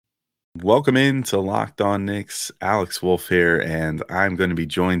Welcome into Locked On Knicks. Alex Wolf here, and I'm going to be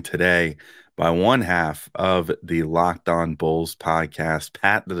joined today by one half of the Locked On Bulls podcast,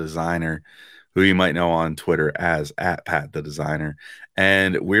 Pat the Designer, who you might know on Twitter as @Pat the Designer.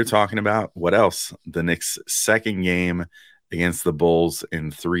 And we're talking about what else? The Knicks' second game against the Bulls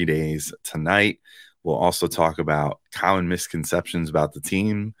in 3 days tonight. We'll also talk about common misconceptions about the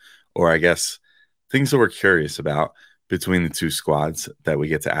team, or I guess things that we're curious about between the two squads that we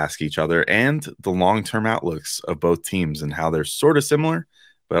get to ask each other, and the long-term outlooks of both teams and how they're sort of similar,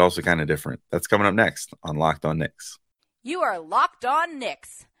 but also kind of different. That's coming up next on Locked On Knicks. You are Locked On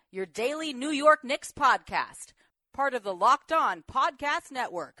Knicks, your daily New York Knicks podcast, part of the Locked On Podcast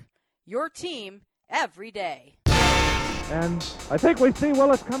Network, your team every day. And I think we see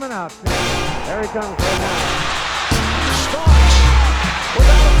Willis coming out. There he comes right now. Starks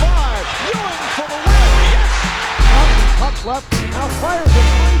without a five. Ewing for the win. Yes! Puck left. Now fires it.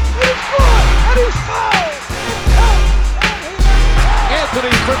 And he's good. And he's fouled.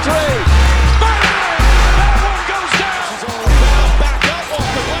 Anthony for three. Bang! That one goes down. This is all about. Back up off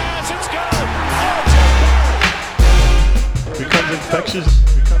the glass. It's good. RJ Barrett. Becomes infectious.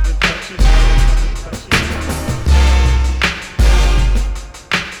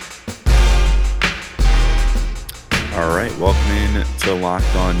 All right, welcome in to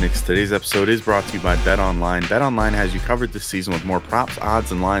Locked On Knicks. Today's episode is brought to you by BetOnline. BetOnline has you covered this season with more props,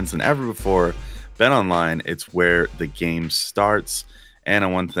 odds, and lines than ever before. BetOnline, it's where the game starts. And I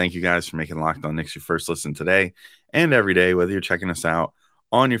want to thank you guys for making Locked On Knicks your first listen today and every day, whether you're checking us out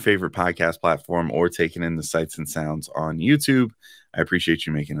on your favorite podcast platform or taking in the sights and sounds on YouTube. I appreciate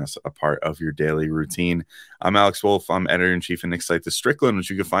you making us a part of your daily routine. I'm Alex Wolf. I'm editor-in-chief of Knicks site, The Strickland, which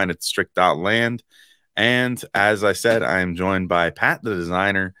you can find at strick.land. And as I said, I am joined by Pat, the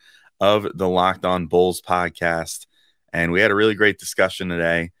designer of the Locked On Bulls podcast. And we had a really great discussion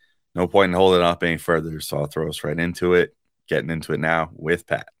today. No point in holding up any further, so I'll throw us right into it. Getting into it now with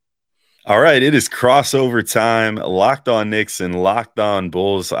Pat. All right, it is crossover time. Locked On Knicks and Locked On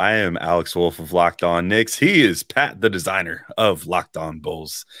Bulls. I am Alex Wolf of Locked On Knicks. He is Pat, the designer of Locked On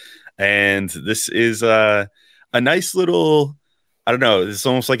Bulls. And this is a nice little, I don't know, it's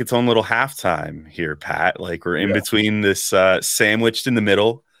almost like its own little halftime here, Pat. Like we're in between this sandwiched in the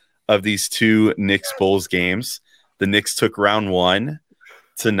middle of these two Knicks Bulls games. The Knicks took round one.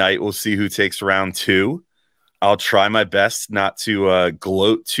 Tonight we'll see who takes round two. I'll try my best not to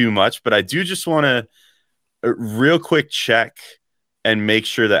gloat too much, but I do just want to real quick check and make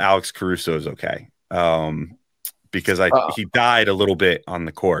sure that Alex Caruso is okay, because he died a little bit on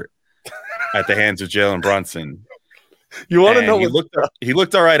the court at the hands of Jalen Brunson. You want to know he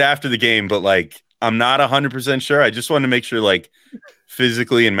looked all right after the game, but like I'm not 100% sure. I just want to make sure, like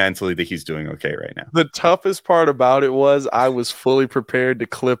physically and mentally, that he's doing okay right now. the toughest part about it was I was fully prepared to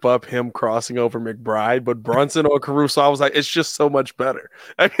clip up him crossing over McBride, but Brunson or Caruso, I was like, it's just so much better.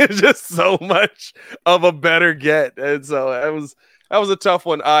 I mean, it's just so much of a better get, and so that was a tough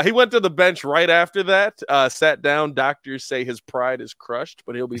one. He went to the bench right after that, sat down. Doctors say his pride is crushed,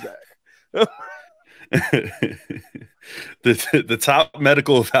 but he'll be back. The top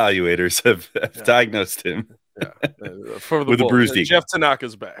medical evaluators have diagnosed him For the with a Bulls. bruised ego. Jeff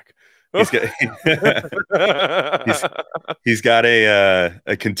Tanaka's back. He's got a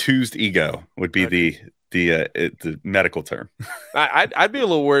contused ego would be the medical term. I'd be a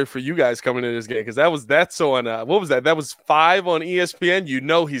little worried for you guys coming into this game because that's on what was that? That was 5 on ESPN. You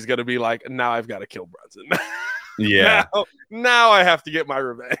know he's gonna be like, now I've got to kill Brunson. Yeah. Now I have to get my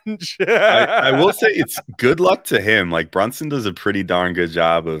revenge. I will say it's good luck to him. Like Brunson does a pretty darn good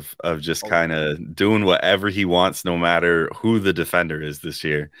job of just kind of doing whatever he wants, no matter who the defender is this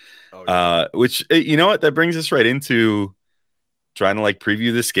year. Which, you know what, that brings us right into trying to like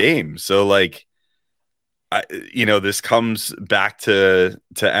preview this game. So like, this comes back to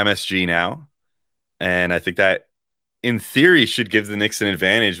MSG now, and I think that in theory should give the Knicks an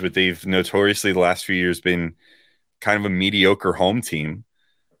advantage, but they've notoriously the last few years been kind of a mediocre home team.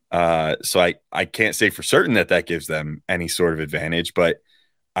 So I can't say for certain that gives them any sort of advantage, but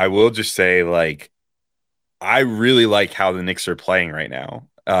I will just say, like, I really like how the Knicks are playing right now.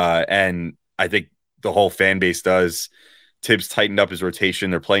 And I think the whole fan base does. Tibbs tightened up his rotation.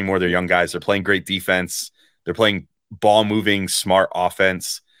 They're playing more of their young guys. They're playing great defense. They're playing ball moving, smart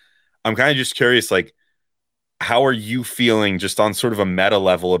offense. I'm kind of just curious, like, how are you feeling just on sort of a meta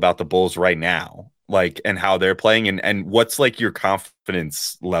level about the Bulls right now? Like, and how they're playing, and what's like your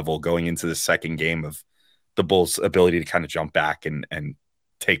confidence level going into the second game of the Bulls' ability to kind of jump back and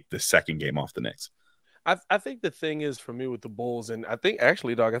take the second game off the Knicks? I think the thing is for me with the Bulls, and I think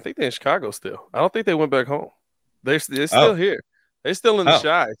actually, dog, I think they're in Chicago still. I don't think they went back home. They're still here. They're still in the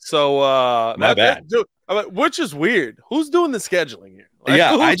shy. So not bad. Which is weird. Who's doing the scheduling here?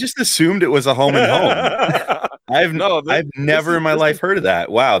 I just assumed it was a home and home. I've never in my life heard of that.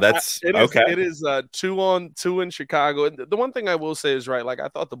 Wow, that's okay. It is 2-on-2 in Chicago. And the one thing I will say is right. Like I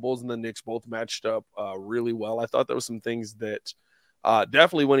thought the Bulls and the Knicks both matched up really well. I thought there was some things that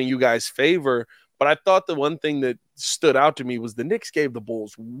definitely went in you guys' favor. But I thought the one thing that stood out to me was the Knicks gave the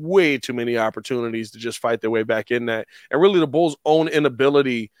Bulls way too many opportunities to just fight their way back in that. And really the Bulls' own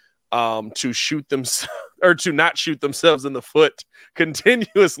inability to shoot them or to not shoot themselves in the foot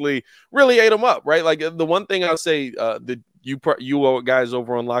continuously really ate them up, right? Like the one thing I'll say that you guys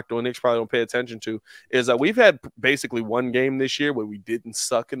over on Locked On Knicks probably don't pay attention to is that we've had basically one game this year where we didn't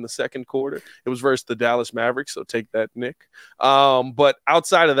suck in the second quarter. It was versus the Dallas Mavericks, so take that, Nick. But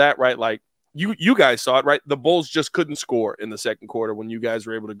outside of that, right, like you guys saw it, right? The Bulls just couldn't score in the second quarter when you guys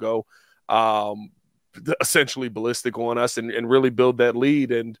were able to go essentially ballistic on us and really build that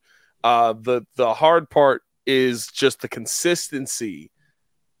lead. And the hard part is just the consistency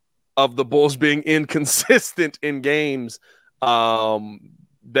of the Bulls being inconsistent in games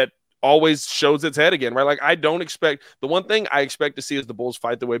that always shows its head again, right? Like the one thing I expect to see is the Bulls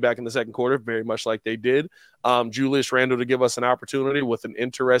fight their way back in the second quarter, very much like they did. Julius Randle to give us an opportunity with an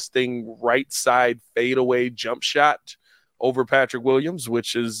interesting right side fadeaway jump shot over Patrick Williams,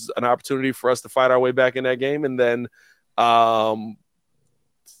 which is an opportunity for us to fight our way back in that game. And then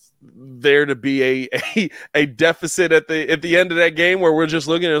there to be a deficit at the end of that game where we're just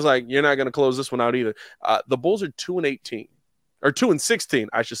looking at it, it's like, you're not going to close this one out either. The Bulls are 2-18 or 2-16,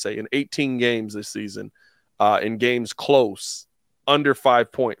 I should say, in 18 games this season, in games close under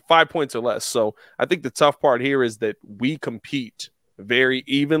 5 points or less. So I think the tough part here is that we compete very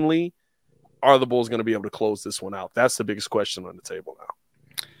evenly. Are the Bulls going to be able to close this one out? That's the biggest question on the table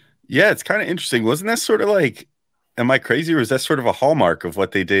now. Yeah, it's kind of interesting. Wasn't that sort of like, am I crazy, or is that sort of a hallmark of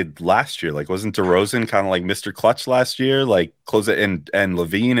what they did last year? Like, wasn't DeRozan kind of like Mr. Clutch last year, like close it and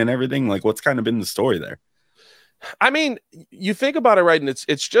Levine and everything? Like, what's kind of been the story there? I mean, you think about it, right, and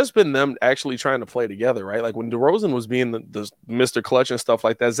it's just been them actually trying to play together, right? Like when DeRozan was being the Mr. Clutch and stuff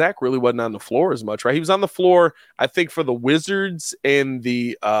like that, Zach really wasn't on the floor as much, right? He was on the floor, I think, for the Wizards and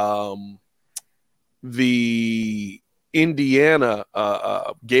the Indiana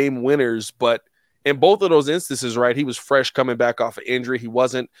game winners, but in both of those instances, right, he was fresh coming back off of injury. He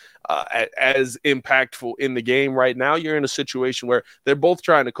wasn't as impactful in the game. Right now, you're in a situation where they're both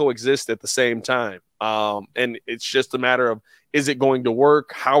trying to coexist at the same time. And it's just a matter of, is it going to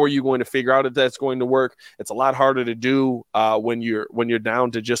work? How are you going to figure out if that's going to work? It's a lot harder to do when you're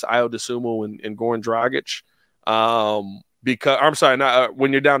down to just Ayo Dosunmu and Goran Dragic.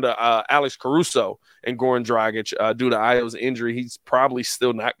 When you're down to Alex Caruso and Goran Dragic due to Ayo's injury. He's probably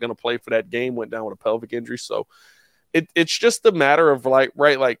still not going to play for that game, went down with a pelvic injury. So it's just a matter of like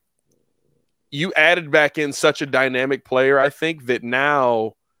you added back in such a dynamic player, I think, that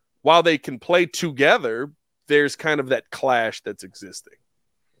now while they can play together, there's kind of that clash that's existing.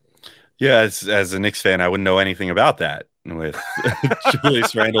 Yeah, as a Knicks fan, I wouldn't know anything about that with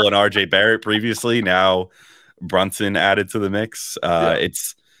Julius Randle and RJ Barrett previously. Now Brunson added to the mix.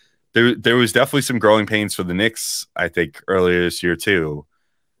 It's there was definitely some growing pains for the Knicks, I think, earlier this year too.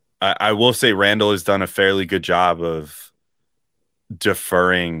 I will say Randle has done a fairly good job of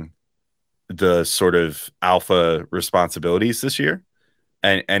deferring the sort of alpha responsibilities this year.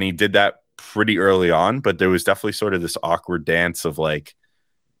 And he did that pretty early on, but there was definitely sort of this awkward dance of like,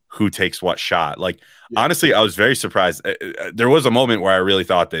 who takes what shot. Like, honestly, I was very surprised. There was a moment where I really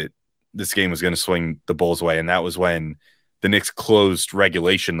thought that this game was going to swing the Bulls' way, and that was when the Knicks closed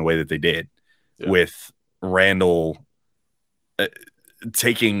regulation the way that they did, with Randle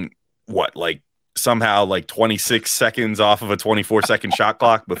taking somehow 26 seconds off of a 24-second shot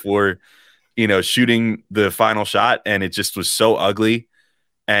clock before, shooting the final shot. And it just was so ugly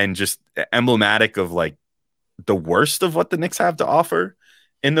and just emblematic of like the worst of what the Knicks have to offer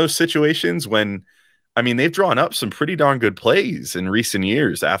in those situations when, I mean, they've drawn up some pretty darn good plays in recent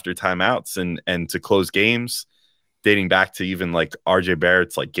years after timeouts and to close games, dating back to even like RJ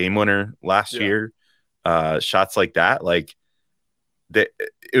Barrett's like game winner last year, shots like that. Like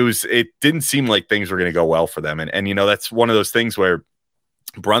it didn't seem like things were going to go well for them. And, that's one of those things where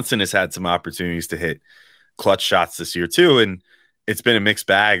Brunson has had some opportunities to hit clutch shots this year too. And it's been a mixed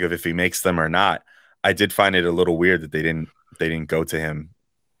bag of if he makes them or not. I did find it a little weird that they didn't go to him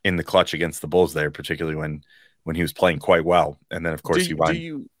in the clutch against the Bulls there, particularly when he was playing quite well. And then of course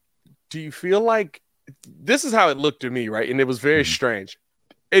do you feel like this is how it looked to me, right? And it was very strange.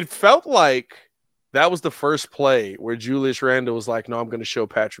 It felt like that was the first play where Julius Randle was like, no, I'm going to show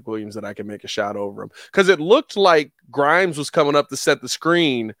Patrick Williams that I can make a shot over him. Because it looked like Grimes was coming up to set the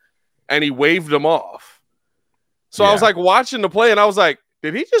screen, and he waved him off. So I was like watching the play, and I was like,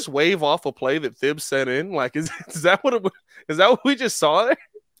 did he just wave off a play that Thibs sent in? Like, is that what we just saw there?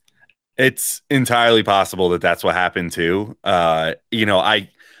 It's entirely possible that that's what happened too.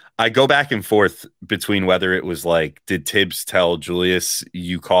 I go back and forth between whether it was like, did Thibs tell Julius,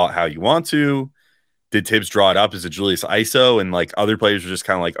 you call it how you want to? Did Thibs draw it up as a Julius ISO? And like other players were just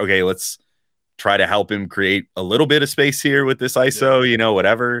kind of like, okay, let's try to help him create a little bit of space here with this ISO,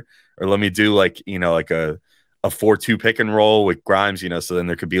 whatever. Or let me do like a 4-2 pick and roll with Grimes, so then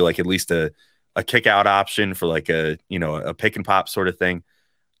there could be like at least a kick out option for like a pick and pop sort of thing.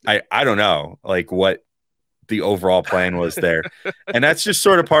 I don't know like what the overall plan was there. And that's just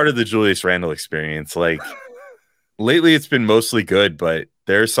sort of part of the Julius Randle experience. Like lately it's been mostly good, but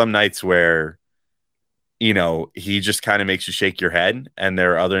there are some nights where, he just kind of makes you shake your head. And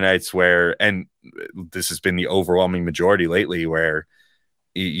there are other nights where, and this has been the overwhelming majority lately, where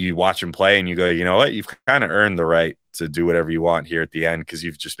you watch him play and you go, you know what, you've kind of earned the right to do whatever you want here at the end because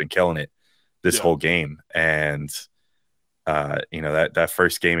you've just been killing it this whole game. And that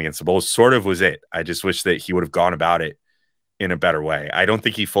first game against the Bulls sort of was it. I just wish that he would have gone about it in a better way. I don't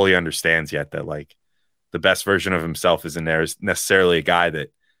think he fully understands yet that like the best version of himself isn't necessarily a guy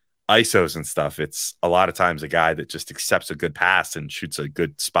that ISOs and stuff. It's a lot of times a guy that just accepts a good pass and shoots a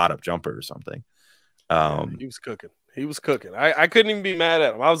good spot up jumper or something. He was cooking. I couldn't even be mad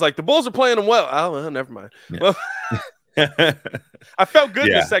at him. I was like, the Bulls are playing him well. Oh, well, never mind. Yeah. Well, I felt good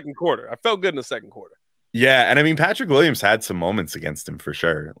in the second quarter. Yeah, and I mean Patrick Williams had some moments against him for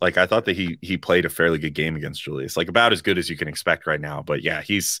sure. Like I thought that he played a fairly good game against Julius, like about as good as you can expect right now. But yeah,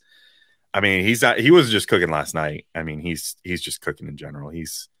 he was just cooking last night. I mean, he's just cooking in general.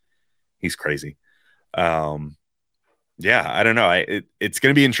 He's crazy. Yeah, I don't know. It's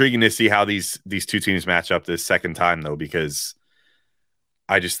going to be intriguing to see how these two teams match up this second time though, because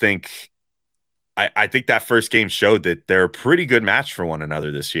I just think I think that first game showed that they're a pretty good match for one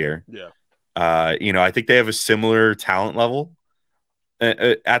another this year. Yeah. I think they have a similar talent level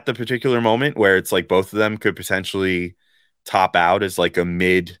at the particular moment where it's like both of them could potentially top out as like a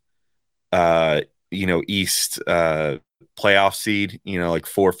mid, East playoff seed, like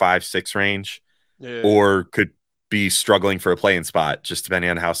 4, 5, 6 range, or could be struggling for a play-in spot, just depending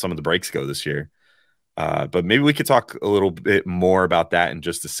on how some of the breaks go this year. But maybe we could talk a little bit more about that in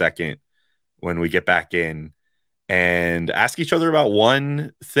just a second when we get back in and ask each other about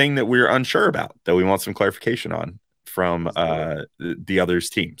one thing that we're unsure about that we want some clarification on from the other's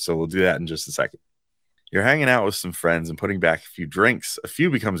team. So we'll do that in just a second. You're hanging out with some friends and putting back a few drinks. A few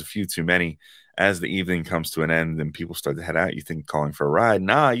becomes a few too many. As the evening comes to an end and people start to head out, you think calling for a ride.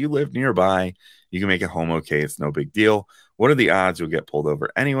 Nah, you live nearby. You can make it home okay. It's no big deal. What are the odds you'll get pulled over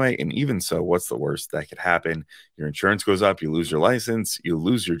anyway? And even so, what's the worst that could happen? Your insurance goes up. You lose your license. You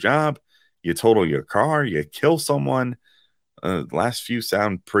lose your job. You total your car. You kill someone. Last few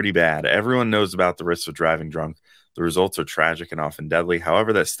sound pretty bad. Everyone knows about the risks of driving drunk. The results are tragic and often deadly.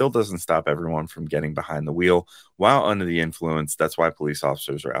 However, that still doesn't stop everyone from getting behind the wheel while under the influence. That's why police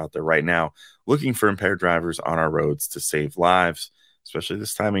officers are out there right now looking for impaired drivers on our roads to save lives, especially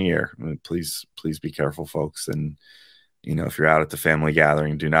this time of year. I mean, please be careful, folks. And, if you're out at the family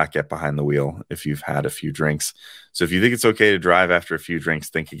gathering, do not get behind the wheel if you've had a few drinks. So if you think it's okay to drive after a few drinks,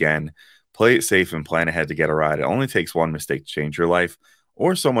 think again. Play it safe and plan ahead to get a ride. It only takes one mistake to change your life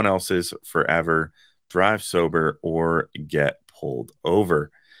or someone else's forever. Drive sober or get pulled over.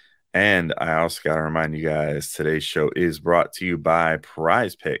 And I also got to remind you guys, today's show is brought to you by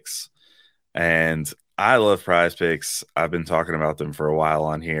Prize Picks. And I love Prize Picks. I've been talking about them for a while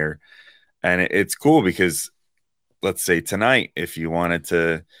on here. And it's cool because, let's say tonight, if you wanted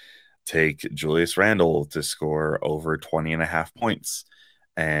to take Julius Randle to score over 20.5 points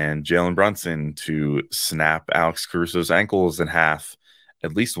and Jalen Brunson to snap Alex Caruso's ankles in half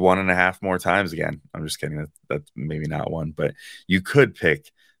at least 1.5 more times again. I'm just kidding. That's maybe not one, but you could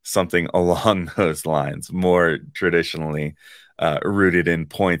pick something along those lines, more traditionally rooted in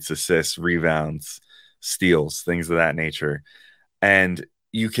points, assists, rebounds, steals, things of that nature. And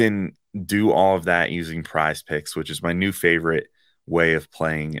you can do all of that using Prize Picks, which is my new favorite way of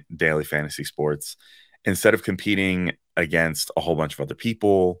playing daily fantasy sports. Instead of competing against a whole bunch of other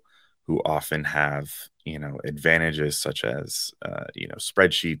people who often have, advantages such as,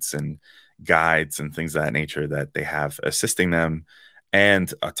 spreadsheets and guides and things of that nature that they have assisting them,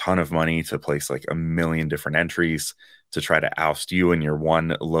 and a ton of money to place like a million different entries to try to oust you in your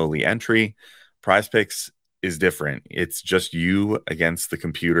one lowly entry. Prize Picks is different. It's just you against the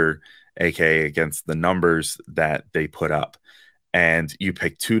computer, aka against the numbers that they put up. And you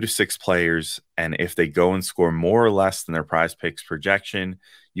pick 2 to 6 players, and if they go and score more or less than their prize picks projection,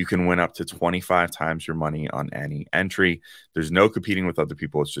 you can win up to 25 times your money on any entry. There's no competing with other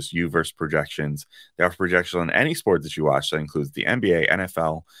people. It's just you versus projections. They offer projections on any sport that you watch. That includes the NBA,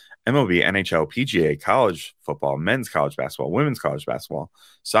 NFL, MLB, NHL, PGA, college football, men's college basketball, women's college basketball,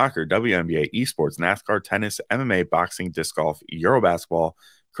 soccer, WNBA, esports, NASCAR, tennis, MMA, boxing, disc golf, Euro basketball,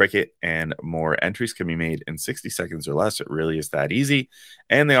 cricket, and more. Entries can be made in 60 seconds or less. It really is that easy.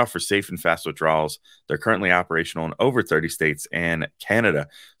 And they offer safe and fast withdrawals. They're currently operational in over 30 states and Canada.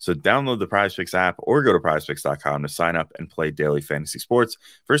 So download the PrizePicks app or go to prizepicks.com to sign up and play daily fantasy sports.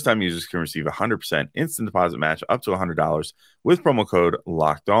 First-time users can receive a 100% instant deposit match up to $100 with promo code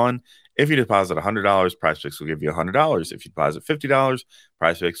Locked On. If you deposit $100, PrizePicks will give you $100. If you deposit $50,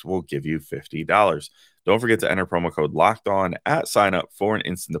 PrizePicks will give you $50. Don't forget to enter promo code Locked On at sign up for an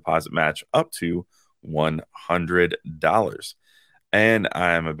instant deposit match up to $100. And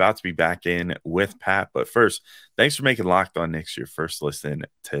I'm about to be back in with Pat. But first, thanks for making Locked On Knicks your first listen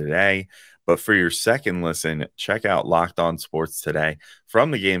today. But for your second listen, check out Locked On Sports Today.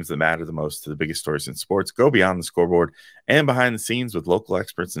 From the games that matter the most to the biggest stories in sports, go beyond the scoreboard and behind the scenes with local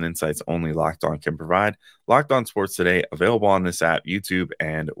experts and insights only Locked On can provide. Locked On Sports Today, available on this app, YouTube,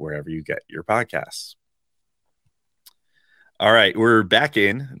 and wherever you get your podcasts. All right, we're back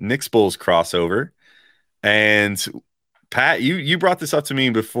in Knicks Bulls crossover. And Pat, you brought this up to me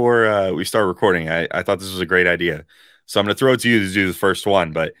before we started recording. I thought this was a great idea. So I'm going to throw it to you to do the first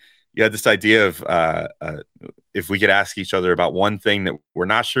one. But you had this idea of if we could ask each other about one thing that we're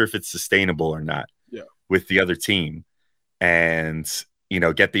not sure if it's sustainable or not with the other team, and,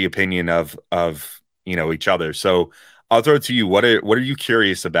 get the opinion of each other. So I'll throw it to you. What are you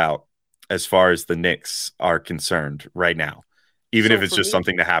curious about as far as the Knicks are concerned right now, even if it's just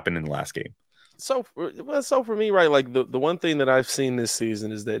something that happened in the last game? So for me, right, like the one thing that I've seen this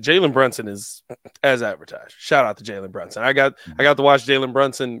season is that Jalen Brunson is as advertised. Shout out to Jalen Brunson. I got to watch Jalen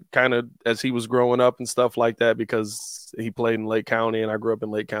Brunson kind of as he was growing up and stuff like that, because he played in Lake County and I grew up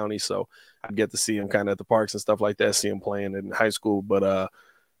in Lake County, so I get to see him kind of at the parks and stuff like that, see him playing in high school. But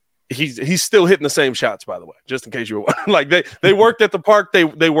he's still hitting the same shots, by the way, just in case you were like they worked at the park,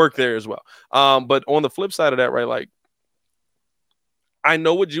 they worked there as well. But on the flip side of that, right, like, I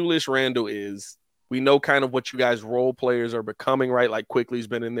know what Julius Randle is. We know kind of what you guys role players are becoming, right? Like Quickly's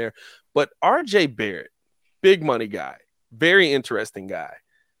been in there. But RJ Barrett, big money guy, very interesting guy,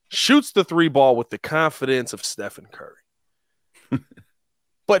 shoots the 3 ball with the confidence of Stephen Curry,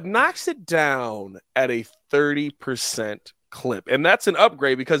 but knocks it down at a 30% clip. And that's an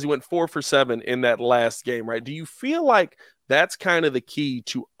upgrade because he went 4 for 7 in that last game, right? Do you feel like that's kind of the key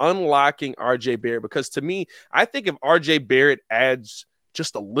to unlocking RJ Barrett? Because to me, I think if RJ Barrett adds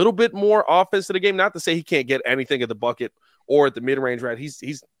just a little bit more offense to the game, not to say he can't get anything at the bucket or at the mid-range, right?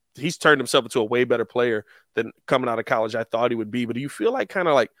 He's turned himself into a way better player than coming out of college I thought he would be. But do you feel like kind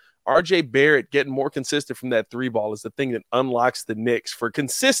of like RJ Barrett getting more consistent from that 3 ball is the thing that unlocks the Knicks for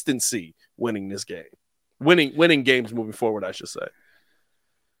consistency winning this game? Winning games moving forward, I should say.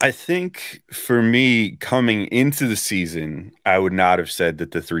 I think for me, coming into the season, I would not have said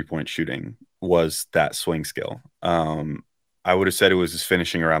that the 3-point shooting was that swing skill. I would have said it was his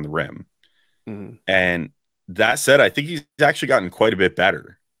finishing around the rim. Mm-hmm. And that said, I think he's actually gotten quite a bit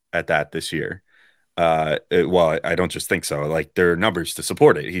better at that this year. Well, I don't just think so. Like, there are numbers to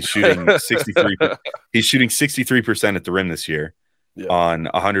support it. He's shooting 63. He's shooting 63% at the rim this year on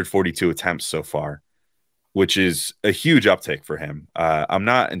 142 attempts so far, which is a huge uptick for him. I'm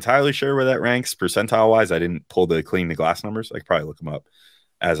not entirely sure where that ranks percentile wise. I didn't pull the clean the glass numbers. I could probably look them up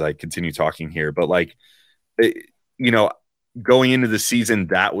as I continue talking here. But like, going into the season,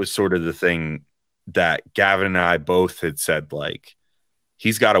 that was sort of the thing that Gavin and I both had said, like,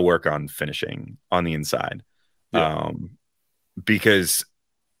 he's got to work on finishing on the inside. Because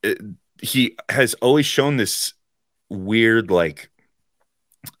he has always shown this weird, like,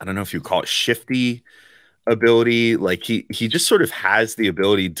 I don't know if you call it shifty ability. Like he just sort of has the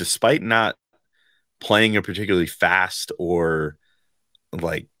ability, despite not playing a particularly fast or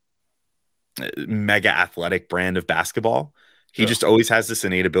like mega athletic brand of basketball. He just always has this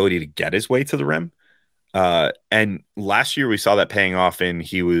innate ability to get his way to the rim. And last year we saw that paying off, and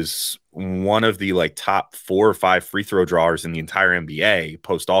he was one of the like top 4 or 5 free throw drawers in the entire NBA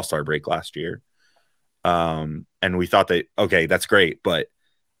post All-Star break last year. And we thought that, okay, that's great, but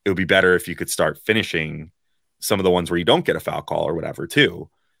it would be better if you could start finishing some of the ones where you don't get a foul call or whatever too,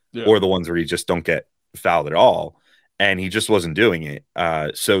 or the ones where you just don't get fouled at all. And he just wasn't doing it.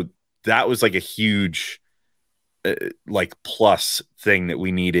 So that was like a huge like plus thing that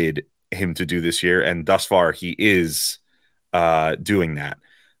we needed him to do this year, and thus far he is doing that.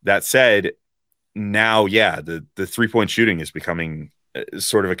 That said, now the 3-point shooting is becoming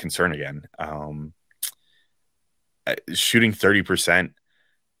sort of a concern again. Shooting 30%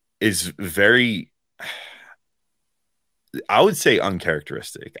 is very, I would say,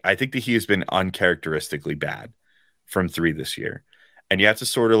 uncharacteristic. I think that he has been uncharacteristically bad from 3 this year, and you have to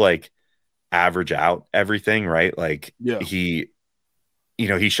sort of like average out everything, right? Like he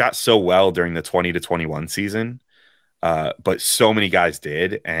shot so well during the 20 to 21 season, but so many guys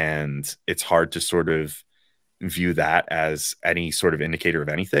did, and it's hard to sort of view that as any sort of indicator of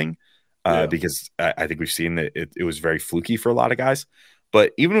anything, because I think we've seen that it was very fluky for a lot of guys.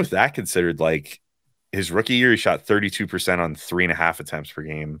 But even with that considered, like his rookie year, he shot 32% on 3.5 attempts per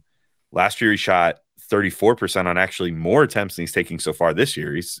game. Last year, he shot 34% on actually more attempts than he's taking so far this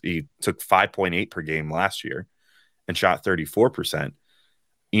year. He took 5.8 per game last year and shot 34%.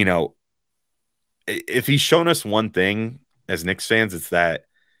 You know, if he's shown us one thing as Knicks fans, it's that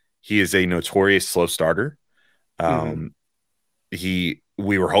he is a notorious slow starter. We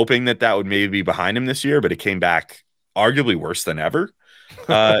were hoping that would maybe be behind him this year, but it came back arguably worse than ever.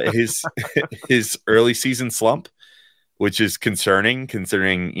 His early season slump, which is concerning,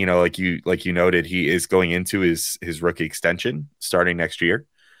 considering, you know, like you noted, he is going into his rookie extension starting next year.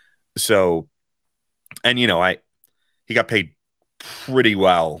 So, and you know, he got paid pretty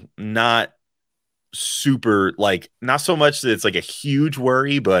well, not super, like, not so much that it's like a huge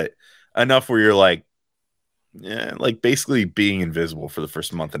worry, but enough where you're like, yeah, like basically being invisible for the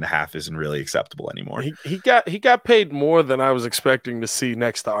first month and a half isn't really acceptable anymore. He got paid more than I was expecting to see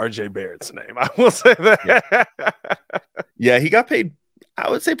next to RJ Barrett's name. I will say that. Yeah, he got paid,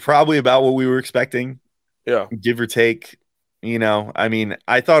 I would say, probably about what we were expecting. Yeah, give or take. You know, I mean,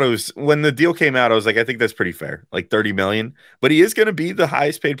 I thought it was, when the deal came out, I was like, I think that's pretty fair, like 30 million. But he is going to be the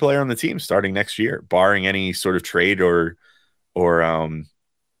highest paid player on the team starting next year, barring any sort of trade or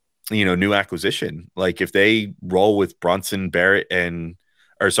new acquisition. Like if they roll with Brunson, Barrett, and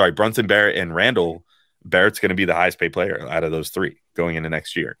Randall, Barrett's going to be the highest paid player out of those 3 going into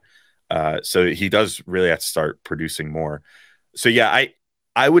next year. So he does really have to start producing more. So yeah,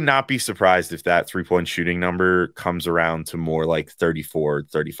 I would not be surprised if that 3-point shooting number comes around to more like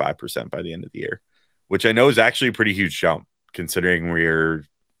 34-35% by the end of the year, which I know is actually a pretty huge jump considering we're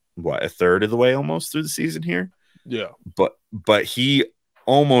a third of the way almost through the season here. Yeah. But he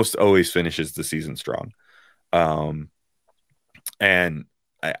almost always finishes the season strong. And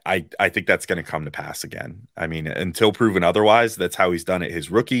I think that's going to come to pass again. I mean, until proven otherwise, that's how he's done it his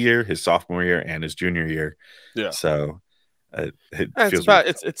rookie year, his sophomore year, and his junior year. Yeah. So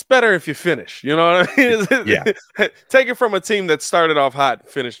it's better if you finish. You know what I mean? Yeah. Take it from a team that started off hot and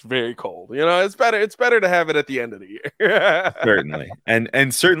finished very cold. You know, it's better. It's better to have it at the end of the year. Certainly,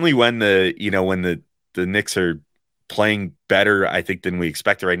 and certainly when the Knicks are playing better, I think, than we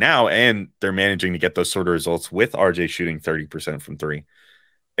expected right now, and they're managing to get those sort of results with RJ shooting 30% from 3.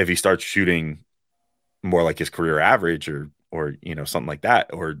 If he starts shooting more like his career average or something like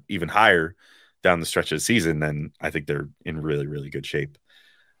that, or even higher down the stretch of the season, then I think they're in really, really good shape.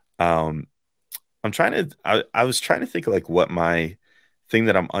 I was trying to think of like what my thing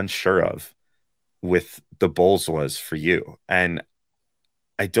that I'm unsure of with the Bulls was for you. And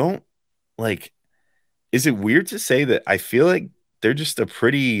I don't like, is it weird to say that I feel like they're just a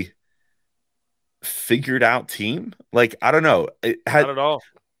pretty figured out team? Like, I don't know. Not at all.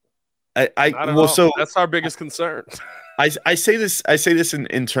 So that's our biggest concern. I say this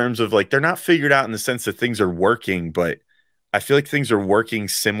in terms of like, they're not figured out in the sense that things are working, but I feel like things are working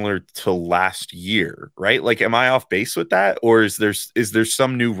similar to last year, right? Like, am I off base with that? Or is there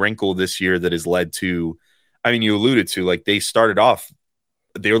some new wrinkle this year that has led to, I mean, you alluded to, like, they started off,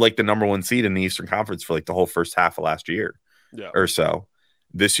 they were like the number 1 seed in the Eastern Conference for like the whole first half of last year or so.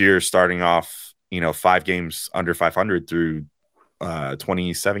 This year, starting off, 5 games under 500 through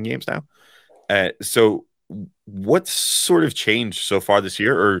 27 games now. So what's sort of changed so far this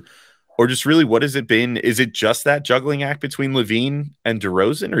year, or just really what has it been? Is it just that juggling act between LaVine and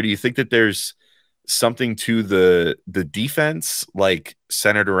DeRozan, or do you think that there's something to the defense, like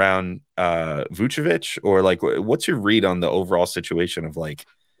centered around Vucevic, or like what's your read on the overall situation of like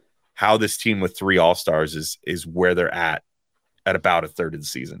how this team with 3 All-Stars is where they're at about a third of the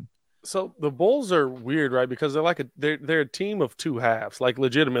season? So the Bulls are weird, right? Because they're a team of 2 halves. Like,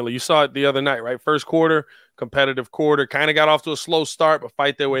 legitimately, you saw it the other night, right? First quarter, competitive quarter, kind of got off to a slow start, but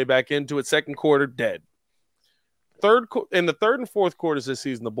fight their way back into it. Second quarter, dead. In the third and fourth quarters this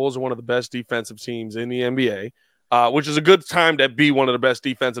season, the Bulls are one of the best defensive teams in the NBA. which is a good time to be one of the best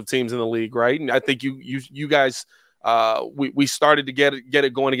defensive teams in the league, right? And I think you guys, we started to get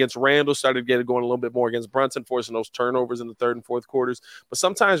it going against Randall, started to get it going a little bit more against Brunson, forcing those turnovers in the third and fourth quarters. But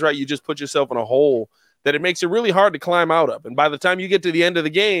sometimes, right, you just put yourself in a hole that it makes it really hard to climb out of. And by the time you get to the end of the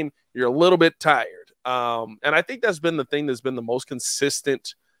game, you're a little bit tired. And I think that's been the thing that's been the most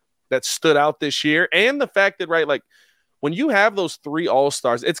consistent that stood out this year. And the fact that, right, like when you have those three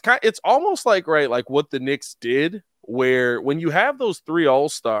all-stars, it's almost like, right, like what the Knicks did, where when you have those three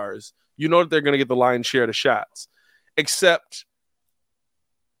all-stars, you know that they're going to get the lion's share of the shots. Except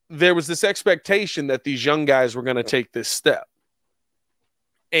there was this expectation that these young guys were going to take this step.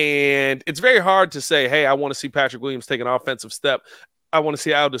 And it's very hard to say, hey, I want to see Patrick Williams take an offensive step. I want to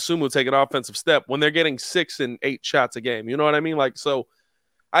see Al DeSumo take an offensive step when they're getting 6 and 8 shots a game. You know what I mean? Like, so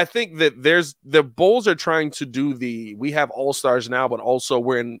I think that the Bulls are trying to do we have all-stars now, but also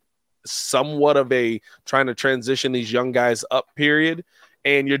we're in somewhat of a trying to transition these young guys up period.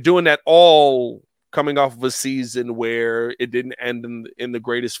 And you're doing that all coming off of a season where it didn't end in the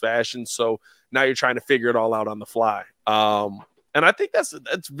greatest fashion. So now you're trying to figure it all out on the fly. And I think that's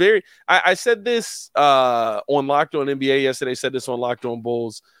very – I said this on Locked On NBA yesterday, said this on Locked On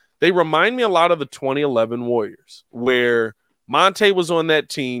Bulls. They remind me a lot of the 2011 Warriors, where Monte was on that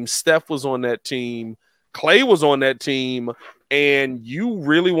team, Steph was on that team, Klay was on that team, and you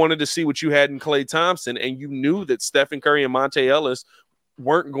really wanted to see what you had in Klay Thompson, and you knew that Stephen Curry and Monte Ellis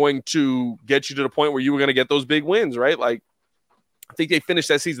weren't going to get you to the point where you were going to get those big wins, right? Like, I think they finished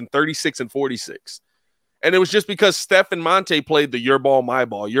that season 36 and 46. And it was just because Steph and Monte played the your ball, my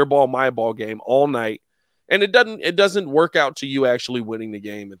ball game all night. And it doesn't work out to you actually winning the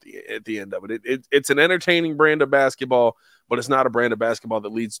game at the end of it. It's an entertaining brand of basketball, but it's not a brand of basketball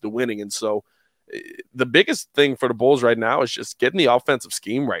that leads to winning. And so the biggest thing for the Bulls right now is just getting the offensive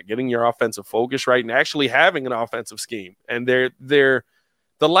scheme right, getting your offensive focus right, and actually having an offensive scheme. And they're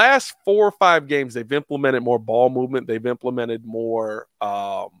the last 4 or 5 games, they've implemented more ball movement. They've implemented more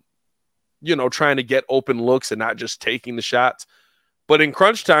trying to get open looks and not just taking the shots. But in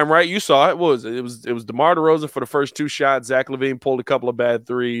crunch time, right, you saw it was DeMar DeRozan for the first 2 shots. Zach LaVine pulled a couple of bad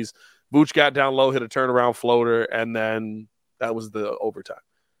threes. Vooch got down low, hit a turnaround floater, and then that was the overtime.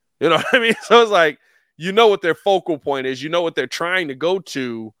 You know what I mean? So it's like, you know what their focal point is. You know what they're trying to go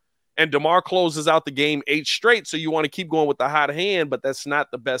to. And DeMar closes out the game 8 straight, so you want to keep going with the hot hand, but that's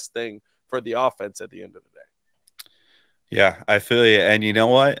not the best thing for the offense at the end of the day. Yeah, I feel you. And you know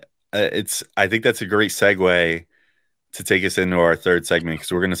what? I think that's a great segue to take us into our third segment,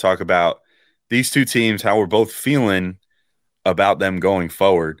 because we're going to talk about these two teams, how we're both feeling about them going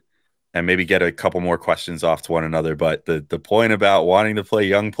forward, and maybe get a couple more questions off to one another. But the point about wanting to play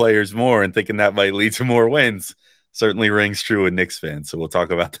young players more and thinking that might lead to more wins certainly rings true with Knicks fans. So we'll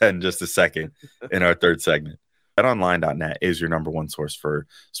talk about that in just a second in our third segment. BetOnline.net is your number one source for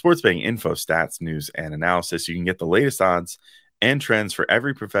sports betting info, stats, news, and analysis. You can get the latest odds and trends for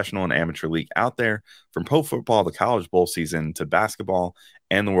every professional and amateur league out there, from pro football to college bowl season to basketball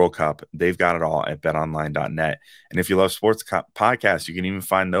and the World Cup. They've got it all at betonline.net. And if you love sports podcasts, you can even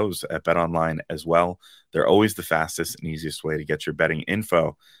find those at BetOnline as well. They're always the fastest and easiest way to get your betting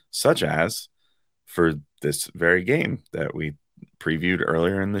info, such as for this very game that we previewed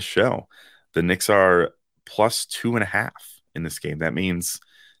earlier in the show. The Knicks are plus 2.5 in this game. That means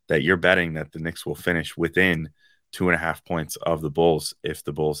that you're betting that the Knicks will finish within 2.5 points of the Bulls if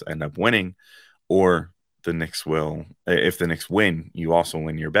the Bulls end up winning, or the Knicks will. If the Knicks win, you also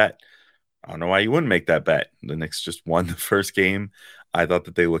win your bet. I don't know why you wouldn't make that bet. The Knicks just won the first game. I thought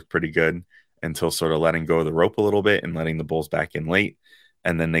that they looked pretty good until sort of letting go of the rope a little bit and letting the Bulls back in late.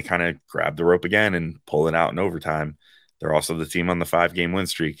 And then they kind of grab the rope again and pull it out in overtime. They're also the team on the 5-game win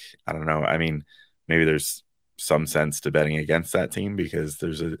streak. I don't know. I mean, maybe there's some sense to betting against that team because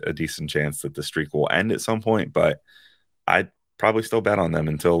there's a decent chance that the streak will end at some point, but I'd probably still bet on them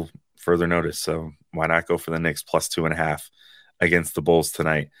until further notice. So why not go for the Knicks plus 2.5 against the Bulls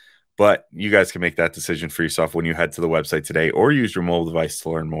tonight? But you guys can make that decision for yourself when you head to the website today or use your mobile device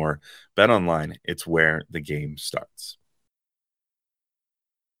to learn more. BetOnline, it's where the game starts.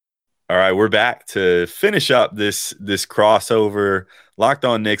 All right, we're back to finish up this crossover. Locked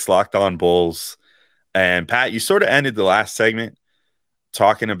On Knicks, Locked On Bulls. And Pat, you sort of ended the last segment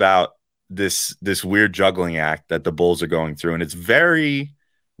talking about this weird juggling act that the Bulls are going through. And it's very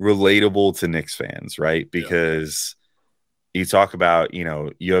relatable to Knicks fans, right? Because you talk about,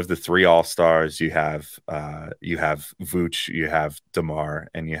 you have the 3 all-stars, you have Vooch, you have DeMar,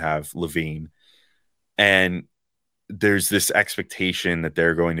 and you have LaVine. And there's this expectation that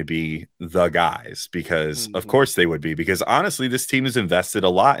they're going to be the guys because of course they would be, because honestly, this team has invested a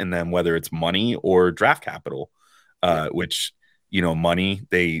lot in them, whether it's money or draft capital. which, money,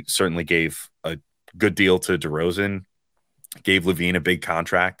 they certainly gave a good deal to DeRozan, gave Levine a big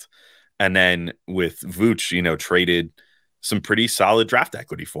contract. And then with Vooch, traded some pretty solid draft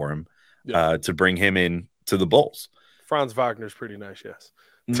equity for him to bring him in to the Bulls. Franz Wagner's pretty nice, yes.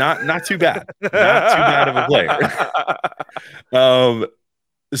 Not too bad. Not too bad of a player.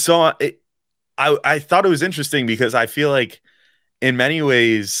 So I thought it was interesting because I feel like in many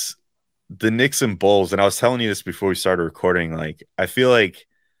ways the Knicks and Bulls, and I was telling you this before we started recording, like I feel like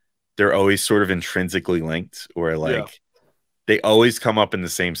they're always sort of intrinsically linked, where they always come up in the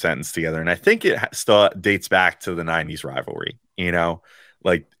same sentence together. And I think it still dates back to the 90s rivalry,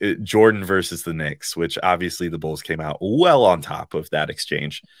 Jordan versus the Knicks, which obviously the Bulls came out well on top of that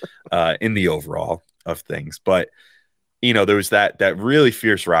exchange in the overall of things. But, there was that really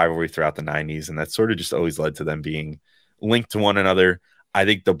fierce rivalry throughout the 90s, and that sort of just always led to them being linked to one another. I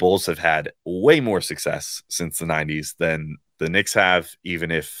think the Bulls have had way more success since the 90s than the Knicks have,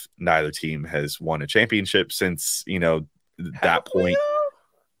 even if neither team has won a championship since, that point.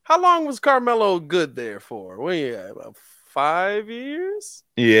 How long was Carmelo good there for? About 5 years?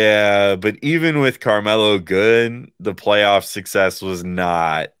 Yeah, but even with Carmelo good, the playoff success was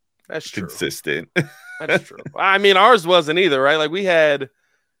not consistent. That's true. I mean, ours wasn't either, right? Like we had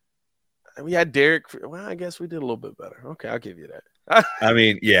Derek. Well, I guess we did a little bit better. Okay, I'll give you that. I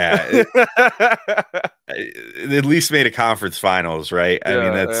mean, yeah, at least made a conference finals, right? I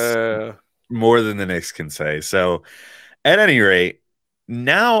mean, that's more than the Knicks can say. So at any rate,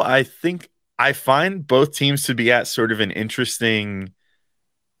 now I think I find both teams to be at sort of an interesting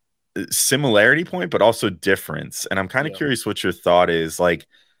similarity point, but also difference. And I'm kind of curious what your thought is. Like,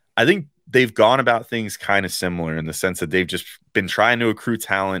 I think they've gone about things kind of similar in the sense that they've just been trying to accrue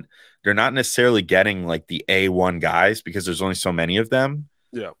talent. They're not necessarily getting like the A1 guys because there's only so many of them.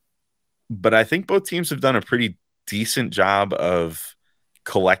 Yeah. But I think both teams have done a pretty decent job of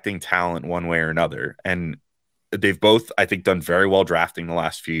collecting talent one way or another. And they've both, I think, done very well drafting the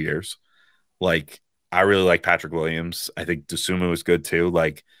last few years. Like, I really like Patrick Williams. I think Dosunmu was good too.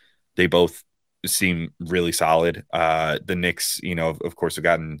 Like, they both seem really solid. The Knicks, of course, have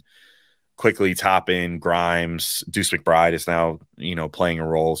gotten quickly Toppin, Grimes, Deuce McBride is now, playing a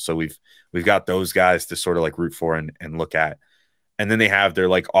role. So we've got those guys to sort of like root for and look at. And then they have their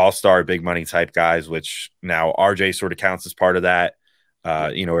like all-star big money type guys, which now RJ sort of counts as part of that.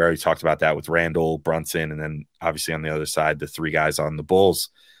 We already talked about that with Randall, Brunson, and then obviously on the other side, the three guys on the Bulls.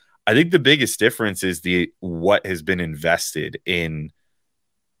 I think the biggest difference is what has been invested in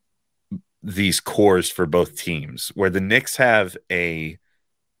these cores for both teams, where the Knicks have a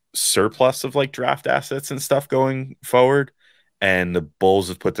surplus of like draft assets and stuff going forward, and the Bulls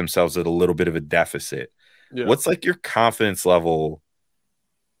have put themselves at a little bit of a deficit. Yeah. What's like your confidence level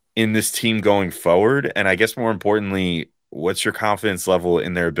in this team going forward? And I guess more importantly, what's your confidence level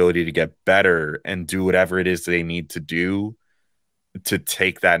in their ability to get better and do whatever it is they need to do to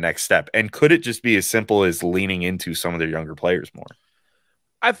take that next step? And could it just be as simple as leaning into some of their younger players more?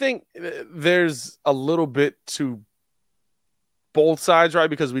 I think there's a little bit to both sides, right?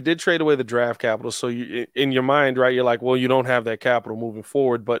 Because we did trade away the draft capital. So you, in your mind, right, you're like, well, you don't have that capital moving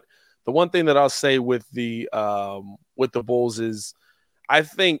forward. But the one thing that I'll say with the Bulls is I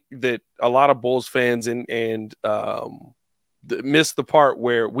think that a lot of Bulls fans missed the part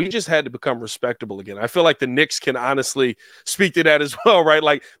where we just had to become respectable again. I feel like the Knicks can honestly speak to that as well, right?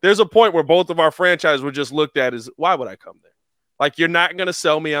 Like there's a point where both of our franchises were just looked at as, why would I come there? Like, you're not going to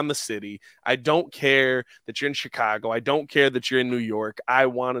sell me on the city. I don't care that you're in Chicago. I don't care that you're in New York. I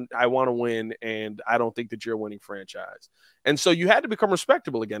want to win, and I don't think that you're a winning franchise. And so you had to become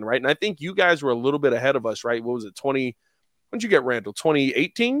respectable again, right? And I think you guys were a little bit ahead of us, right? What was it, when did you get Randall?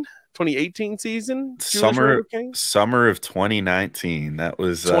 2018 season? Summer of 2019. That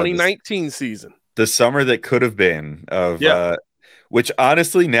was 2019 season. The summer that could have been which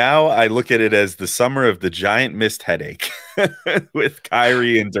honestly now I look at it as the summer of the giant missed headache with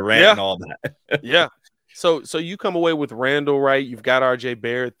Kyrie and Durant and all that. Yeah. So you come away with Randall, right? You've got RJ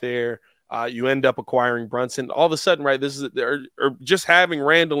Barrett there. You end up acquiring Brunson. All of a sudden, right, or just having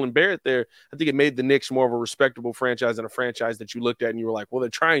Randall and Barrett there, I think it made the Knicks more of a respectable franchise and a franchise that you looked at and you were like, well, they're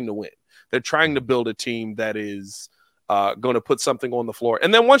trying to win. They're trying to build a team that is going to put something on the floor.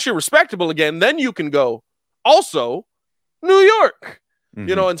 And then once you're respectable again, then you can go also New York,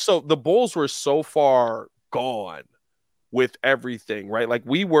 and so the Bulls were so far gone with everything, right? Like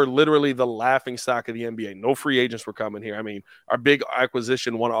we were literally the laughing stock of the NBA. No free agents were coming here. I mean, our big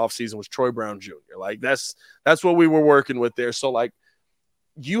acquisition one offseason was Troy Brown Jr. Like that's what we were working with there. So like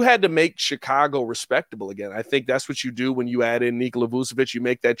you had to make Chicago respectable again. I think that's what you do when you add in Nikola Vucevic. You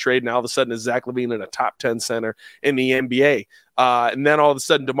make that trade, and all of a sudden it's Zach LaVine in a top 10 center in the NBA. And then all of a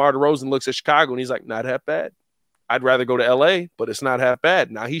sudden DeMar DeRozan looks at Chicago, and he's like, not half bad. I'd rather go to LA, but it's not half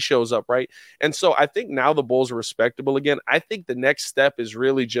bad. Now he shows up, right? And so I think now the Bulls are respectable again. I think the next step is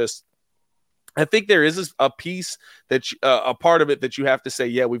really just – I think there is a piece that a part of it that you have to say,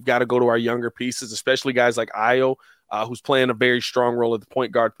 yeah, we've got to go to our younger pieces, especially guys like Ayo, who's playing a very strong role at the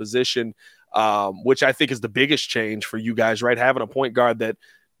point guard position, which I think is the biggest change for you guys, right? Having a point guard that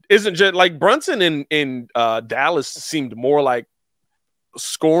isn't just like Brunson in Dallas seemed more like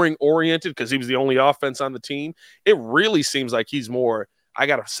scoring oriented because he was the only offense on the team. It really seems like he's more, I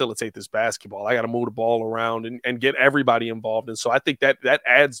got to facilitate this basketball. I got to move the ball around and get everybody involved. And so I think that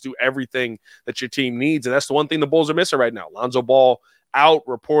adds to everything that your team needs. And that's the one thing the Bulls are missing right now. Lonzo Ball out,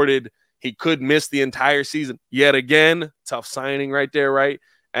 reported he could miss the entire season yet again. Tough signing right there, right?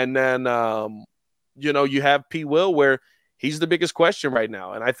 And then, you have P. Will, where he's the biggest question right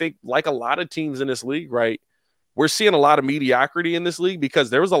now. And I think like a lot of teams in this league, right, we're seeing a lot of mediocrity in this league because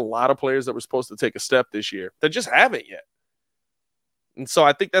there was a lot of players that were supposed to take a step this year that just haven't yet. And so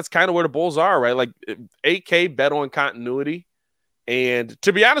I think that's kind of where the Bulls are, right? Like AK bet on continuity. And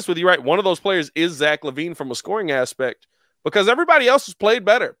to be honest with you, right, one of those players is Zach LaVine from a scoring aspect because everybody else has played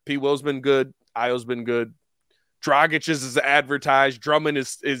better. P. Will's been good. Ayo's been good. Dragic is as advertised. Drummond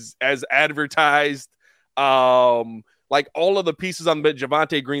is as advertised. Like all of the pieces on the bench,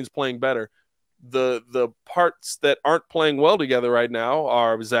 Javonte Green's playing better. The parts that aren't playing well together right now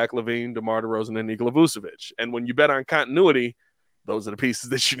are Zach LaVine, DeMar DeRozan, and Nikola Vucevic. And when you bet on continuity, those are the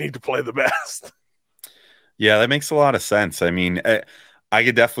pieces that you need to play the best. Yeah, that makes a lot of sense. I mean, I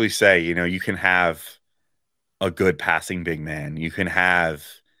could definitely say, you can have a good passing big man. You can have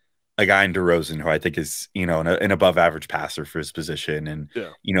a guy in DeRozan who I think is, an above average passer for his position. And,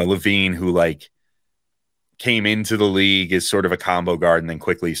 LaVine, who came into the league as sort of a combo guard and then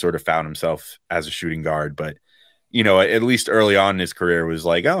quickly sort of found himself as a shooting guard. But, at least early on in his career was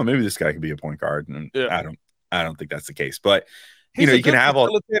like, oh, maybe this guy could be a point guard. And I don't think that's the case. But, you can have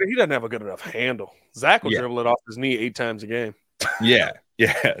all. He doesn't have a good enough handle. Zach will dribble it off his knee 8 times a game. Yeah.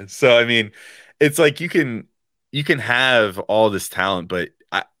 So I mean, it's like you can have all this talent, but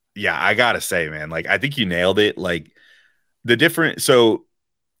I gotta say, man, I think you nailed it. Like the different. So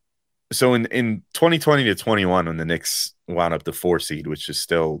in 2020 to 21, when the Knicks wound up the 4 seed, which is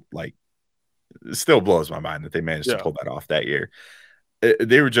still blows my mind that they managed to pull that off that year.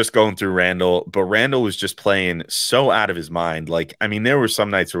 They were just going through Randall, but Randall was just playing so out of his mind. Like, I mean, there were some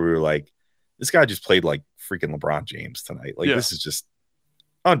nights where we were like, this guy just played like freaking LeBron James tonight. Like, this is just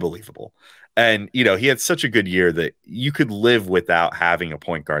unbelievable. And, he had such a good year that you could live without having a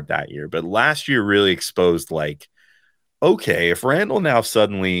point guard that year. But last year really exposed, okay, if Randall now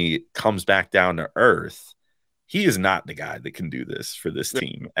suddenly comes back down to earth, he is not the guy that can do this for this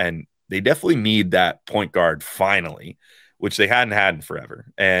team. And they definitely need that point guard finally, which they hadn't had in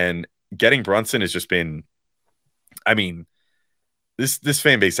forever. And getting Brunson has just been, I mean, this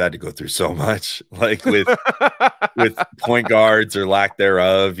fan base had to go through so much, with point guards or lack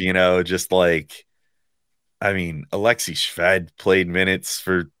thereof, just I mean, Alexei Shved played minutes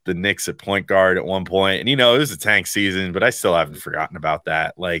for the Knicks at point guard at one point. And, it was a tank season, but I still haven't forgotten about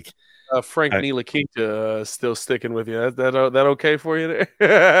that. Frank Ntilikina still sticking with you. That okay for you there?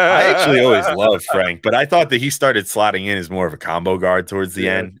 I actually always loved Frank, but I thought that he started slotting in as more of a combo guard towards the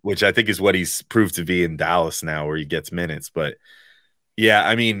end, which I think is what he's proved to be in Dallas now, where he gets minutes. But yeah,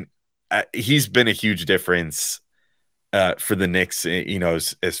 I mean, he's been a huge difference for the Knicks,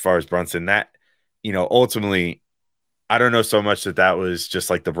 as far as Brunson. That, ultimately, I don't know so much that was just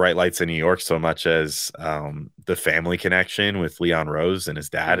like the bright lights in New York so much as the family connection with Leon Rose and his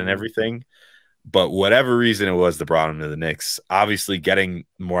dad and everything. But whatever reason it was that brought him to the Knicks, obviously getting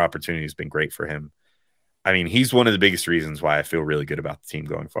more opportunity has been great for him. I mean, he's one of the biggest reasons why I feel really good about the team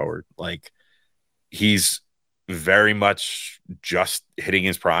going forward. He's very much just hitting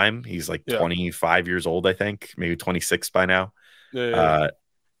his prime. He's 25 years old, I think, maybe 26 by now.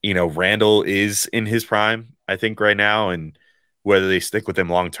 Randall is in his prime, I think, right now, and whether they stick with him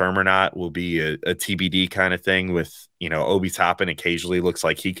long term or not will be a TBD kind of thing. With Obi Toppin occasionally looks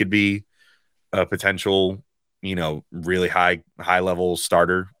like he could be a potential really high level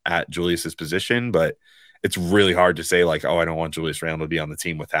starter at Julius's position, but it's really hard to say I don't want Julius Randle to be on the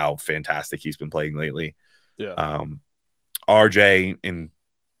team with how fantastic he's been playing lately. RJ in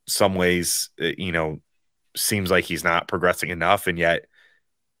some ways seems like he's not progressing enough, and yet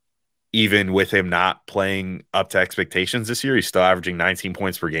even with him not playing up to expectations this year, he's still averaging 19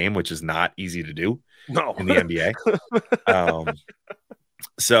 points per game, which is not easy to do in the NBA.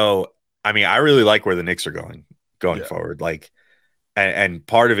 So, I mean, I really like where the Knicks are going Yeah. forward. Like, and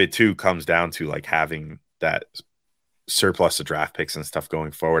part of it too comes down to like having that surplus of draft picks and stuff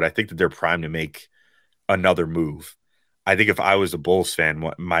going forward. I think that they're primed to make another move. I think if I was a Bulls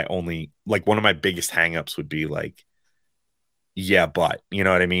fan, my only like one of my biggest hangups would be like, yeah, but you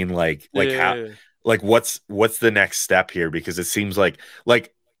know what I mean? Like how Yeah. like what's the next step here? Because it seems like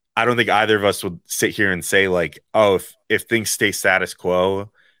I don't think either of us would sit here and say like, oh, if things stay status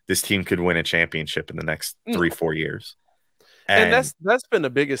quo, this team could win a championship in the next 3-4 years. And that's been the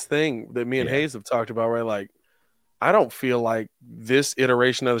biggest thing that me and Yeah. Hayes have talked about, right? Like, I don't feel like this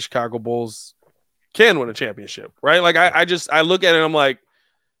iteration of the Chicago Bulls can win a championship, right? Like, I look at it and I'm like,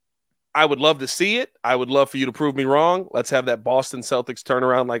 I would love to see it. I would love for you to prove me wrong. Let's have that Boston Celtics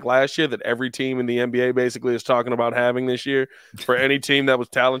turnaround like last year that every team in the NBA basically is talking about having this year. For any team that was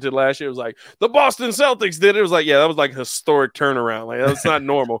talented last year, it was like, the Boston Celtics did it. It was like, yeah, that was like a historic turnaround. Like, that's not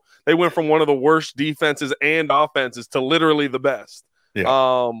normal. They went from one of the worst defenses and offenses to literally the best.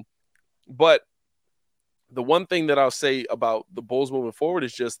 Yeah. But the one thing that I'll say about the Bulls moving forward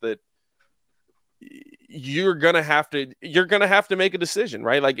is just that you're gonna have to make a decision,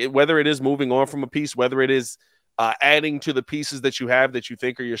 right? Like whether it is moving on from a piece, whether it is adding to the pieces that you have that you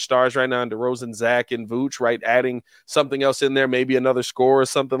think are your stars right now, and DeRozan, Zach, and Vooch, right? Adding something else in there, maybe another score or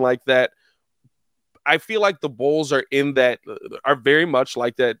something like that. I feel like the Bulls are very much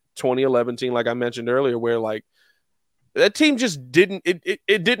like that 2011 team, like I mentioned earlier, where like that team just didn't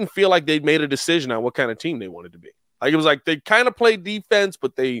feel like they'd made a decision on what kind of team they wanted to be. Like it was like they kind of played defense,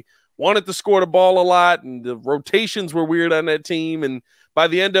 but they wanted to score the ball a lot, and the rotations were weird on that team. And by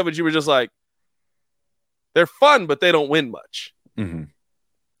the end of it, you were just like, they're fun, but they don't win much. Mm-hmm. And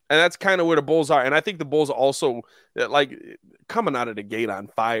that's kind of where the Bulls are. And I think the Bulls also, like, coming out of the gate on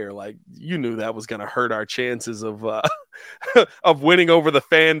fire, like, you knew that was going to hurt our chances of of winning over the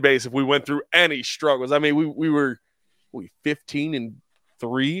fan base if we went through any struggles. I mean, we were 15-3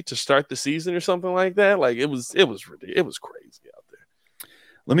 to start the season or something like that. Like, it was ridiculous. It was crazy out there.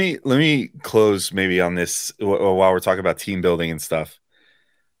 Let me close maybe on this while we're talking about team building and stuff.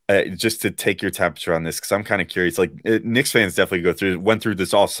 Just to take your temperature on this, because I'm kind of curious. Like Knicks fans definitely went through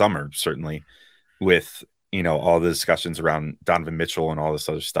this all summer, certainly, with all the discussions around Donovan Mitchell and all this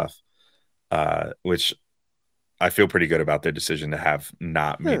other stuff, which I feel pretty good about their decision to have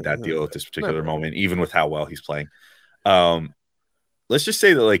not made that deal at this particular moment, even with how well he's playing. Let's just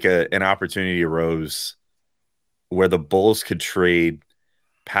say that like an opportunity arose where the Bulls could trade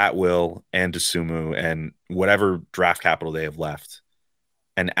Pat Will and Dosunmu and whatever draft capital they have left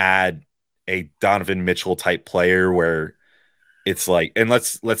and add a Donovan Mitchell type player where it's like, and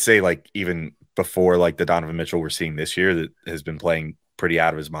let's say like even before like the Donovan Mitchell we're seeing this year that has been playing pretty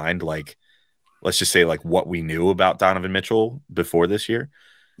out of his mind, like let's just say like what we knew about Donovan Mitchell before this year.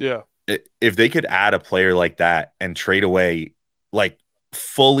 Yeah. If they could add a player like that and trade away, like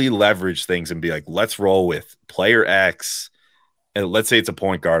fully leverage things and be like, let's roll with player X, and let's say it's a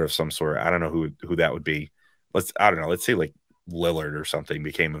point guard of some sort. I don't know who that would be. Let's say like Lillard or something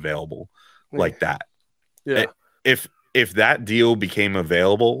became available like that. Yeah. If that deal became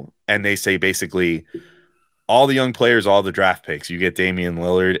available and they say basically all the young players, all the draft picks, you get Damian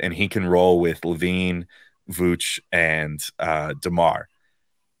Lillard and he can roll with Levine, Vooch, and DeMar.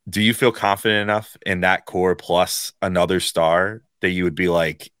 Do you feel confident enough in that core plus another star that you would be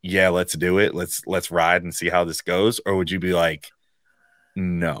like, yeah, let's do it. Let's ride and see how this goes? Or would you be like,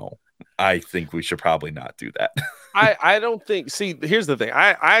 no, I think we should probably not do that? I don't think. See, here's the thing.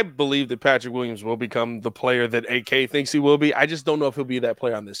 I believe that Patrick Williams will become the player that AK thinks he will be. I just don't know if he'll be that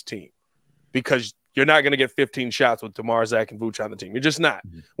player on this team because you're not going to get 15 shots with DeMar, Zach, and Vooch on the team. You're just not.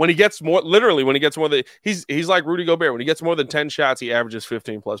 Mm-hmm. When he gets more than he's like Rudy Gobert. When he gets more than 10 shots, he averages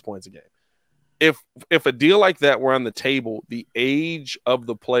 15 plus points a game. If a deal like that were on the table, the age of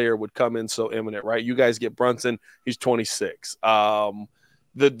the player would come in so imminent, right? You guys get Brunson, he's 26.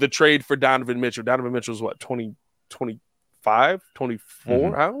 The trade for Donovan Mitchell. Donovan Mitchell's what, 25, 24?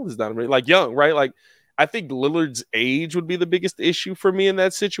 Mm-hmm. How old is Donovan? Like young, right? Like I think Lillard's age would be the biggest issue for me in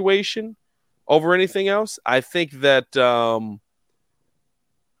that situation over anything else. I think that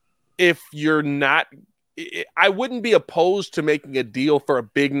if you're not, I wouldn't be opposed to making a deal for a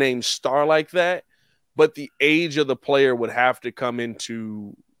big name star like that, but the age of the player would have to come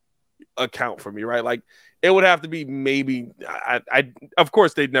into account for me, right? Like it would have to be maybe, I of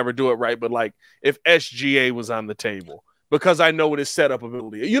course they'd never do it, right? But like if SGA was on the table, because I know what his setup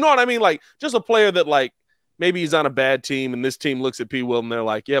ability, you know what I mean? Like just a player that like maybe he's on a bad team and this team looks at P. Will and they're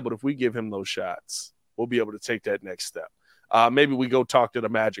like, yeah, but if we give him those shots, we'll be able to take that next step. maybe we go talk to the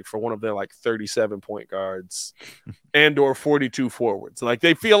Magic for one of their like 37 point guards and or 42 forwards. Like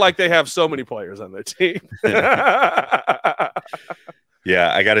they feel like they have so many players on their team.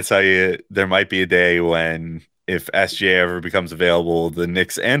 Yeah, I got to tell you, there might be a day when if SGA ever becomes available, the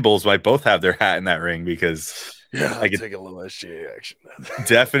Knicks and Bulls might both have their hat in that ring because I could take a little SGA action.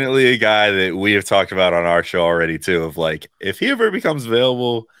 Definitely a guy that we have talked about on our show already too, of like, if he ever becomes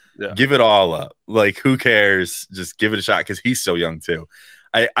available, give it all up. Like, who cares? Just give it a shot because he's so young too.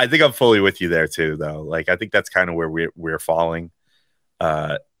 I think I'm fully with you there too, though. Like, I think that's kind of where we're falling.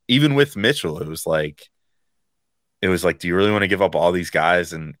 Even with Mitchell, it was like, do you really want to give up all these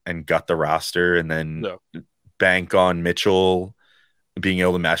guys and gut the roster and then bank on Mitchell being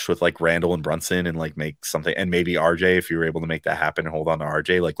able to mesh with like Randall and Brunson and like make something, and maybe RJ, if you were able to make that happen and hold on to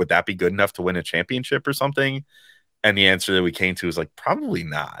RJ, like, would that be good enough to win a championship or something? And the answer that we came to is like, probably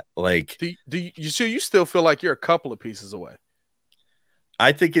not. Like, so you still feel like you're a couple of pieces away?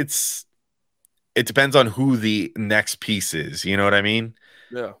 I think it depends on who the next piece is. You know what I mean?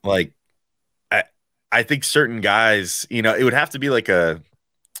 Yeah. Like, I think certain guys, it would have to be like I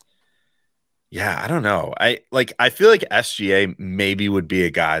don't know. I feel like SGA maybe would be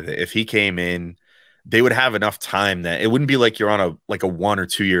a guy that if he came in, they would have enough time that it wouldn't be like you're on a 1 or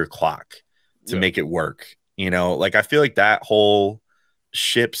 2 year clock to make it work. Like, I feel like that whole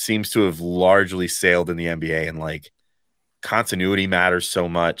ship seems to have largely sailed in the NBA, and like continuity matters so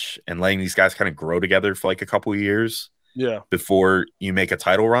much, and letting these guys kind of grow together for like a couple of years before you make a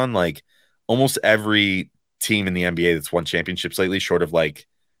title run. Like, almost every team in the NBA that's won championships lately, short of like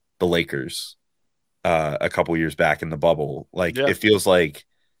the Lakers a couple years back in the bubble, like it feels like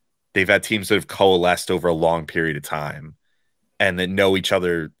they've had teams that have coalesced over a long period of time and that know each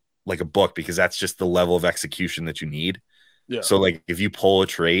other like a book, because that's just the level of execution that you need. So like, if you pull a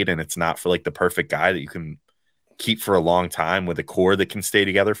trade and it's not for like the perfect guy that you can keep for a long time with a core that can stay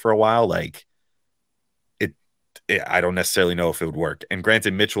together for a while, like I don't necessarily know if it would work. And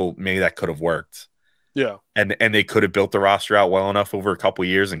granted, Mitchell, maybe that could have worked. Yeah. And they could have built the roster out well enough over a couple of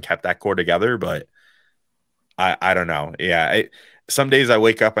years and kept that core together, but I don't know. Yeah. Some days I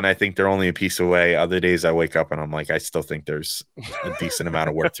wake up and I think they're only a piece away. Other days I wake up and I'm like, I still think there's a decent amount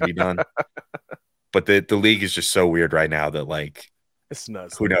of work to be done. But the league is just so weird right now that like, it's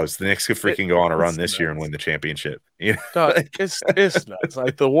nuts. Who knows? The Knicks could freaking go on a run this year and win the championship. It's nuts.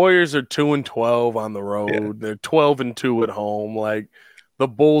 Like, the Warriors are 2-12 on the road. Yeah. They're 12-2 at home. Like, the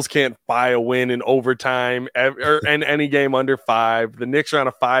Bulls can't buy a win in overtime or in any game under 5. The Knicks are on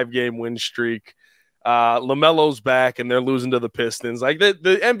a 5-game win streak. LaMelo's back and they're losing to the Pistons. Like, the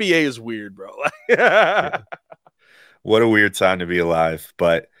NBA is weird, bro. What a weird time to be alive,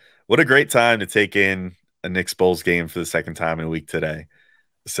 but what a great time to take in a Knicks Bulls game for the second time in a week today.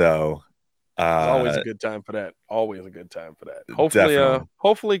 So always a good time for that. Always a good time for that.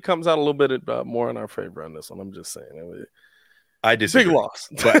 Hopefully it comes out a little bit more in our favor on this one. I'm just saying. I disagree. Big loss.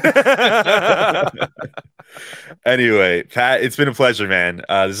 But anyway, Pat, it's been a pleasure, man.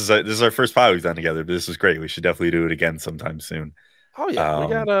 This is our first pod we've done together, but this was great. We should definitely do it again sometime soon. Oh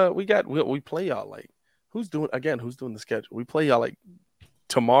yeah, we play y'all like who's doing the schedule? We play y'all like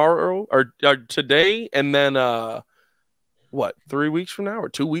tomorrow or today, and then 3 weeks from now or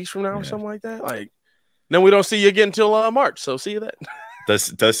 2 weeks from now or something like that. Like, then we don't see you again until March. So see you then.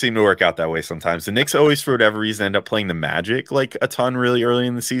 Does seem to work out that way sometimes. The Knicks always, for whatever reason, end up playing the Magic like a ton really early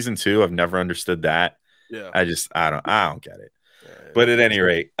in the season too. I've never understood that. Yeah, I don't get it. But at any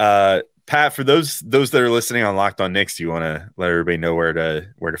rate, Pat, for those that are listening on Locked On Knicks, do you want to let everybody know where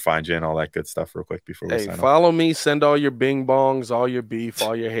to find you and all that good stuff real quick before we sign off? Follow me. Send all your bing bongs, all your beef,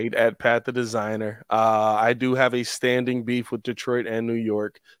 all your hate at Pat the Designer. I do have a standing beef with Detroit and New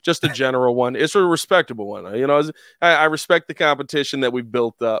York, just a general one. It's a respectable one. I respect the competition that we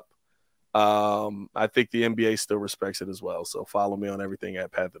built up. I think the NBA still respects it as well. So follow me on everything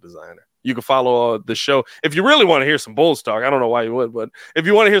at Pat the Designer. You can follow the show if you really want to hear some Bulls talk. I don't know why you would, but if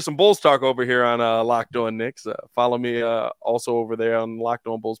you want to hear some Bulls talk over here on Locked On Knicks, follow me also over there on Locked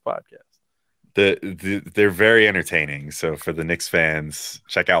On Bulls podcast. They're very entertaining. So for the Knicks fans,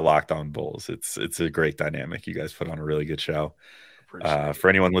 check out Locked On Bulls. It's a great dynamic. You guys put on a really good show. For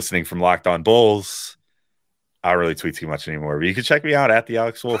anyone listening from Locked On Bulls, I don't really tweet too much anymore, but you can check me out at the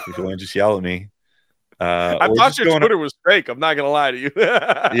Alex Wolf if you want to just yell at me. I thought your Twitter was fake. I'm not gonna lie to you.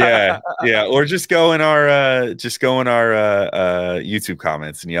 yeah, or just go in our YouTube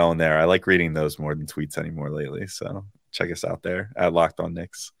comments and yell in there. I like reading those more than tweets anymore lately. So check us out there at Locked On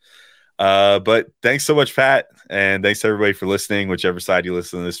Knicks. But thanks so much, Pat, and thanks everybody for listening, whichever side you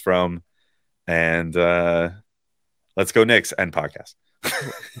listen to this from. And let's go Knicks, end podcast.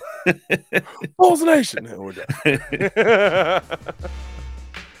 Bulls Nation. And we're done.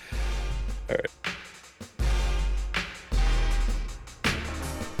 All right.